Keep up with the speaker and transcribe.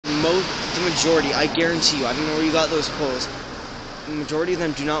know the majority, I guarantee you, I don't know where you got those polls, the majority of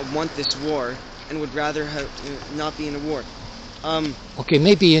them do not want this war and would rather not be in a war. Okay,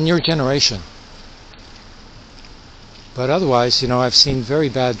 maybe in your generation. But otherwise, you know, I've seen very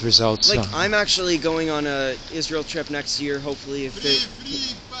bad results. Like, I'm actually going on a Israel trip next year, hopefully, if they...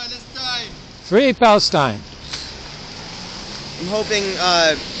 Free Palestine! Free Palestine! I'm hoping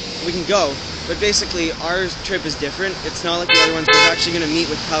we can go, but basically our trip is different. It's not like the other ones. We're actually going to meet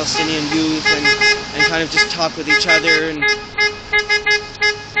with Palestinian youth and kind of just talk with each other. And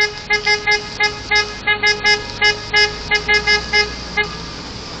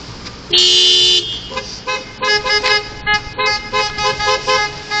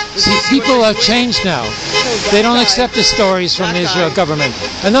see, people have changed now. They don't accept the stories from the Israel government.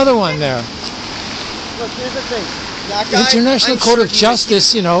 Another one there. Look, here's the thing. The International Court of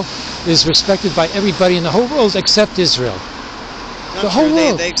Justice, you know, is respected by everybody in the whole world except Israel. The whole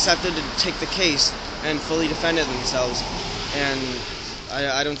world. They accepted to take the case and fully defended themselves, and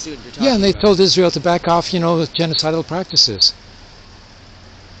I don't see what you're talking about. Yeah, and they told Israel to back off, you know, with genocidal practices.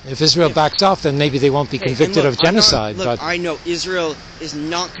 If Israel backs off, then maybe they won't be convicted of genocide. Look, I know Israel is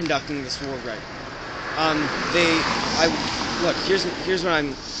not conducting this war right. Here's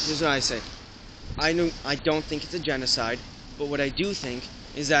what I say. I don't think it's a genocide, but what I do think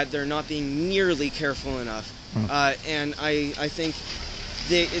is that they're not being nearly careful enough. And I think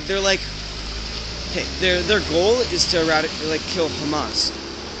they're like, okay, their goal is to kill Hamas,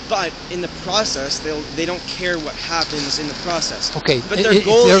 but in the process they don't care what happens in the process. Okay, but their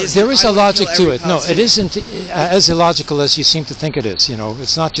goal there is a logic to it. No, it isn't as illogical as you seem to think it is. You know,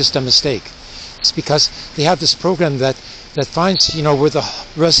 it's not just a mistake. It's because they have this program that finds, you know, where the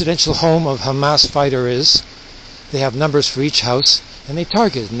residential home of Hamas fighter is. They have numbers for each house, and they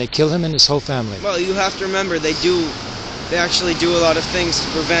target and they kill him and his whole family. Well, you have to remember they actually do a lot of things to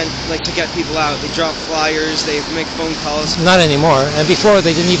prevent, like, to get people out. They drop flyers, they make phone calls. Not anymore. And before,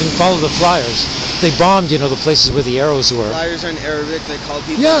 they didn't even follow the flyers. They bombed, you know, the places where the arrows were. Flyers are in Arabic. They call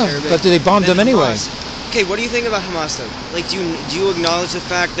people in Arabic. Yeah, but they bombed them anyway. Okay, what do you think about Hamas then? Like, do you acknowledge the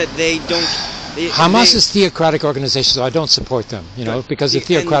fact that they don't? Hamas is a theocratic organization, so I don't support them, you know, because they're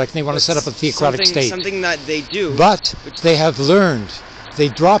theocratic and they want to set up a theocratic state. Something that they do. But they have learned. They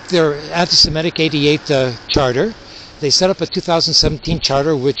dropped their anti-Semitic 88 charter. They set up a 2017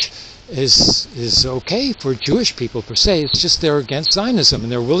 charter, which is okay for Jewish people per se. It's just they're against Zionism, and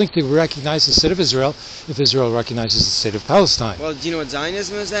they're willing to recognize the state of Israel if Israel recognizes the state of Palestine. Well, do you know what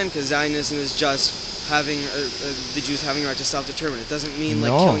Zionism is then? Because Zionism is just having the Jews having a right to self-determine. It doesn't mean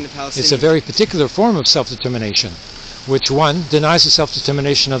like killing the Palestinians. It's a very particular form of self-determination, which one denies the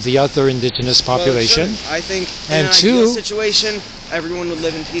self-determination of the other indigenous population. Well, sure. I think in an ideal situation, everyone would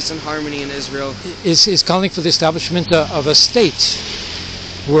live in peace and harmony in Israel. Is calling for the establishment of a state.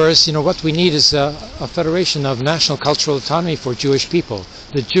 Whereas, you know, what we need is a federation of national cultural autonomy for Jewish people.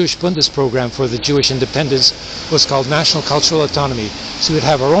 The Jewish Bundist program for the Jewish independence was called National Cultural Autonomy. So we'd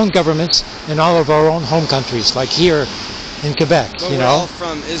have our own governments in all of our own home countries, like here in Quebec, but you we're know. all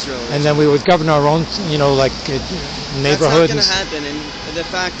from Israel. And then we would govern our own, you know, like neighborhoods. That's not going to happen. And the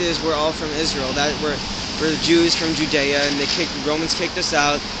fact is, we're all from Israel. That we're the Jews from Judea, and the Romans kicked us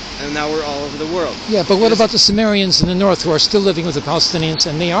out. And now we're all over the world. Yeah, but what about the Sumerians in the north who are still living with the Palestinians,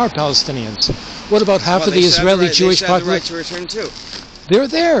 and they are Palestinians? What about half of the Israeli Jewish population? They should have the right to return too. They're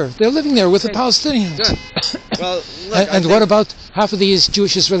there. They're living there with the Palestinians. Good. Well, look, and what about half of the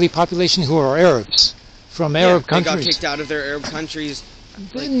Jewish Israeli population who are Arabs from Arab countries? They got kicked out of their Arab countries.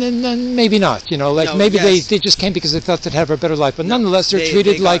 Then maybe not. You know, like no, maybe yes. they just came because they thought they'd have a better life. But nonetheless, they're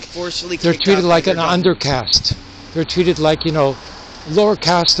treated like an undercaste. They're treated like, you know, lower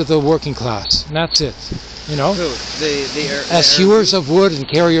caste of the working class, and that's it. You know, as hewers of wood and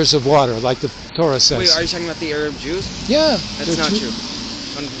carriers of water, like the Torah says. Wait, are you talking about the Arab Jews? Yeah, that's not true.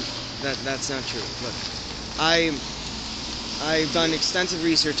 That's not true. Look, I've done extensive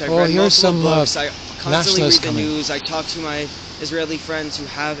research. I've read multiple books. I constantly read the news. I talk to my Israeli friends who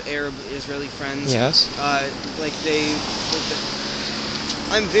have Arab Israeli friends. Yes.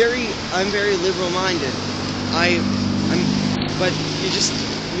 I'm very liberal-minded. But you're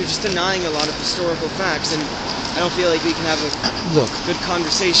just denying a lot of historical facts, and I don't feel like we can have a good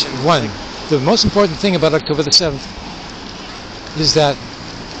conversation. The most important thing about October the 7th is that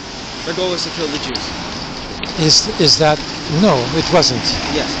their goal was to kill the Jews. Is that no, it wasn't.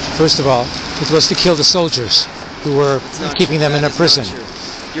 Yes. First of all, it was to kill the soldiers who were keeping them in a prison.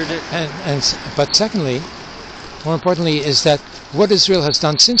 But secondly, more importantly, is that what Israel has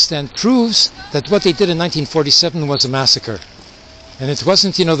done since then proves that what they did in 1947 was a massacre. And it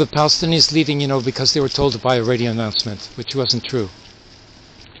wasn't, you know, the Palestinians leaving, you know, because they were told by a radio announcement, which wasn't true.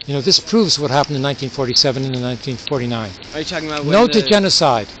 You know, this proves what happened in 1947 and in 1949. Are you talking about No to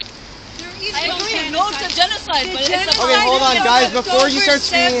genocide. I agree, no to genocide, but it's a Okay, hold on, guys. Before you start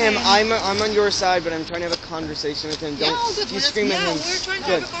screaming at him, I'm on your side, but I'm trying to have a conversation with him. Don't you scream at him. We're trying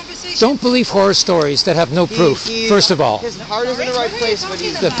to have a conversation. Don't believe horror stories that have no proof, first of all. His heart is in the right place, but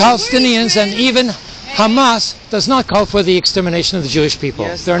he's... The Palestinians and even Hamas does not call for the extermination of the Jewish people.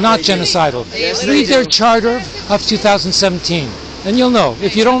 Yes, They're not they do. genocidal. Yes, Read they their do. charter of 2017, and you'll know.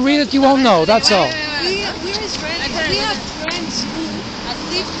 If you don't read it, you won't know. That's all. We're Israelis. We have friends who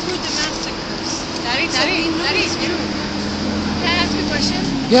lived through the massacres. Daddy, So we know it's true. can I ask a question?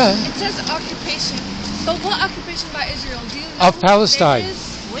 Yeah, It says occupation. So what occupation by Israel? Do you know of Palestine.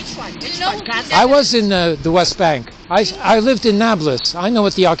 Which one? Do you Which know one? Gaza? I was in the West Bank. I lived in Nablus. I know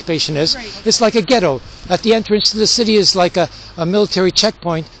what the occupation is. It's like a ghetto. At the entrance to the city is like a military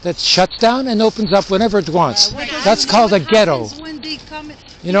checkpoint that shuts down and opens up whenever it wants. That's called a ghetto.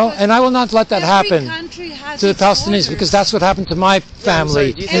 You know, and I will not let that happen to the Palestinians because that's what happened to my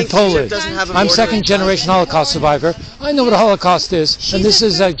family Do you in think Egypt Poland. doesn't have a I'm border? second generation Holocaust survivor. I know what a Holocaust is, and this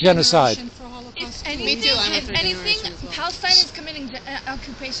is a genocide. If Me anything, Palestine is committing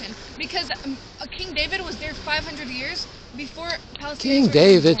occupation because King David was there 500 years before Palestinians King were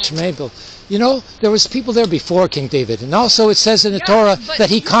David, born. Shmabel. You know, there was people there before King David, and also it says in the Torah but- that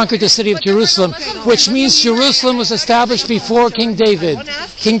he conquered the city of but there were no Jerusalem, Muslims. which means Jerusalem was established before King David.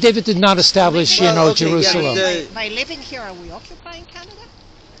 King David did not establish, you know, okay, yeah, Jerusalem. By living here, are we occupying Canada?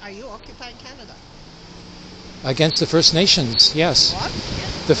 Are you occupying Canada? Against the First Nations, yes.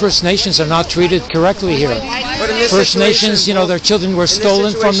 The First Nations are not treated correctly here. But in this First situation, Nations, you know, their children were in this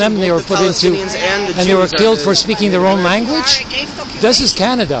stolen from them, situation, they were both the put into, Palestinians and the and they were Jews are killed the- for speaking their own language. You are against occupation. This is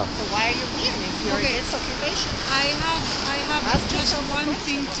Canada. So why are you here if you're against occupation? I have just one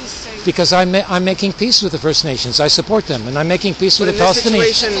thing to say. Because I'm making peace with the First Nations. I support them, and I'm making peace with But the in this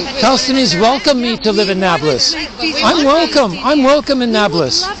Palestinians. situation- Palestinians welcome me to live in Nablus. I'm welcome. I'm welcome in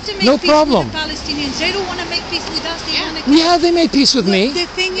Nablus. No problem. Palestinians, they don't want to make peace with us. They want to. Yeah, they made peace with me. The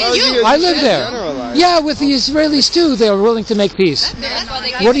thing Well, is, you- I live there. generalize. Yeah, with the Israelis too. They are willing to make peace. That's why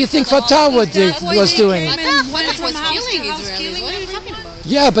they What do you think Fatah was doing? went from house to house killing everyone.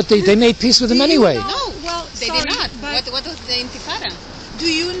 Yeah, but they made peace with them anyway. No, well, They sorry, did not. but What was the Intifada?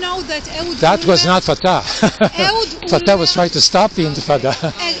 do you know that Ehud That was Olmert- not Fatah. Fatah was trying to stop the Intifada.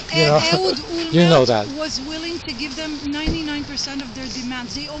 You know, Ehud you know Olmert that. was willing to give them 99% of their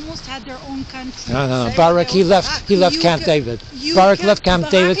demands. They almost had their own country. No. Barak, he left Camp David. Barak left Camp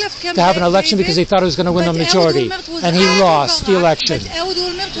David to have an election because he thought he was going to win a But majority. Ehud Olmert was And he after lost the Barak, election. But Ehud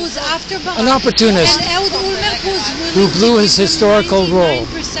Olmert was after Barak. An opportunist And Ehud Olmert was willing who blew to his give them historical role.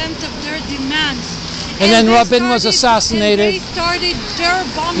 99% of their demands. And then they Rabin was started- assassinated. and they started terror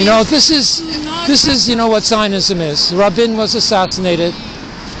bombing. You know, this is you know what Zionism is. Rabin was assassinated.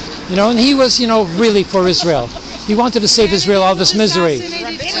 You know, and he was, you know, really for Israel. He wanted to save Israel out of this misery.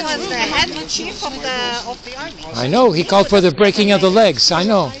 Rabin was the head chief of the army. I know, he called for the breaking of the legs, I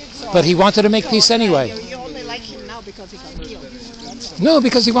know. But he wanted to make peace anyway. You only like him now because he got killed. No,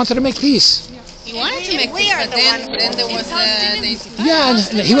 because he wanted to make peace. He wanted to make We peace, are but the then ones there was the Intifada. Yeah,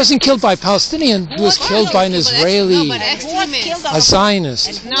 and he wasn't killed by a Palestinian. He was killed by an Israeli, No, but Who was killed extremist. on a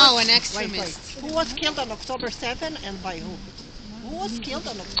Zionist. No, an extremist. Who was killed on October 7 and by who? Who was killed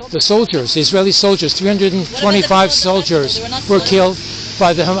on October The soldiers, the Israeli soldiers, 325 soldiers were killed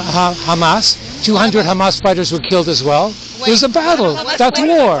by the Hamas. 200 Hamas fighters were killed as well. It was a battle. That's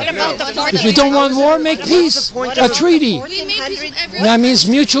war. If you don't want war, make peace. A treaty. We made peace with everyone. That means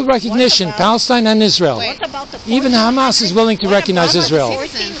mutual recognition, Palestine and Israel. What about the Even Hamas is willing to recognize Israel.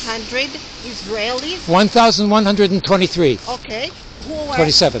 1,400 Israelis, 1,123. okay, who were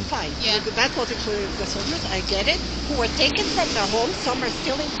 27. fine. Yeah. That was including the soldiers, I get it, who were taken from their homes. Some are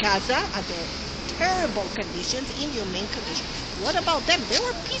still in Gaza under terrible conditions, inhumane conditions. What about them? They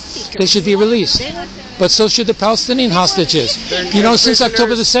were peace seekers. They should be released. They were But so should the Palestinian hostages. You know, since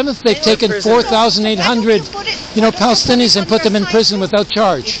October the 7th, they've taken 4,800, you know, Palestinians and put them in prison without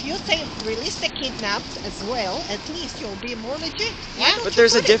charge. If you say release the kidnapped as well, at least you'll be more legit. Yeah. But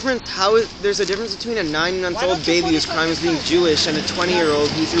there's a difference. There's a difference between a 9-month-old baby whose crime is being Jewish and a 20-year-old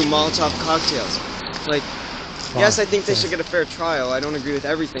who threw Molotov cocktails. Like, yes, I think they should get a fair trial. I don't agree with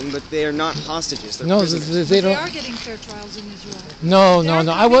everything, but they are not hostages. They're No, prisoners. they They don't. are getting fair trials in Israel. No.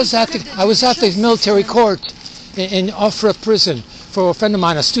 I was at the military court in Ofra prison for a friend of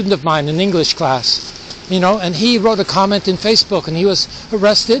mine, a student of mine in English class. You know, and he wrote a comment in Facebook, and he was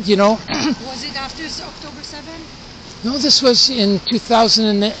arrested. You know, Was it after October 7? no, this was in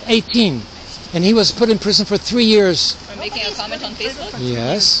 2018, and he was put in prison for 3 years making a comment on Facebook?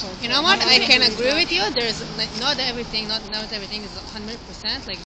 Yes. You know what? I can agree with you. There's not everything is 100%. Like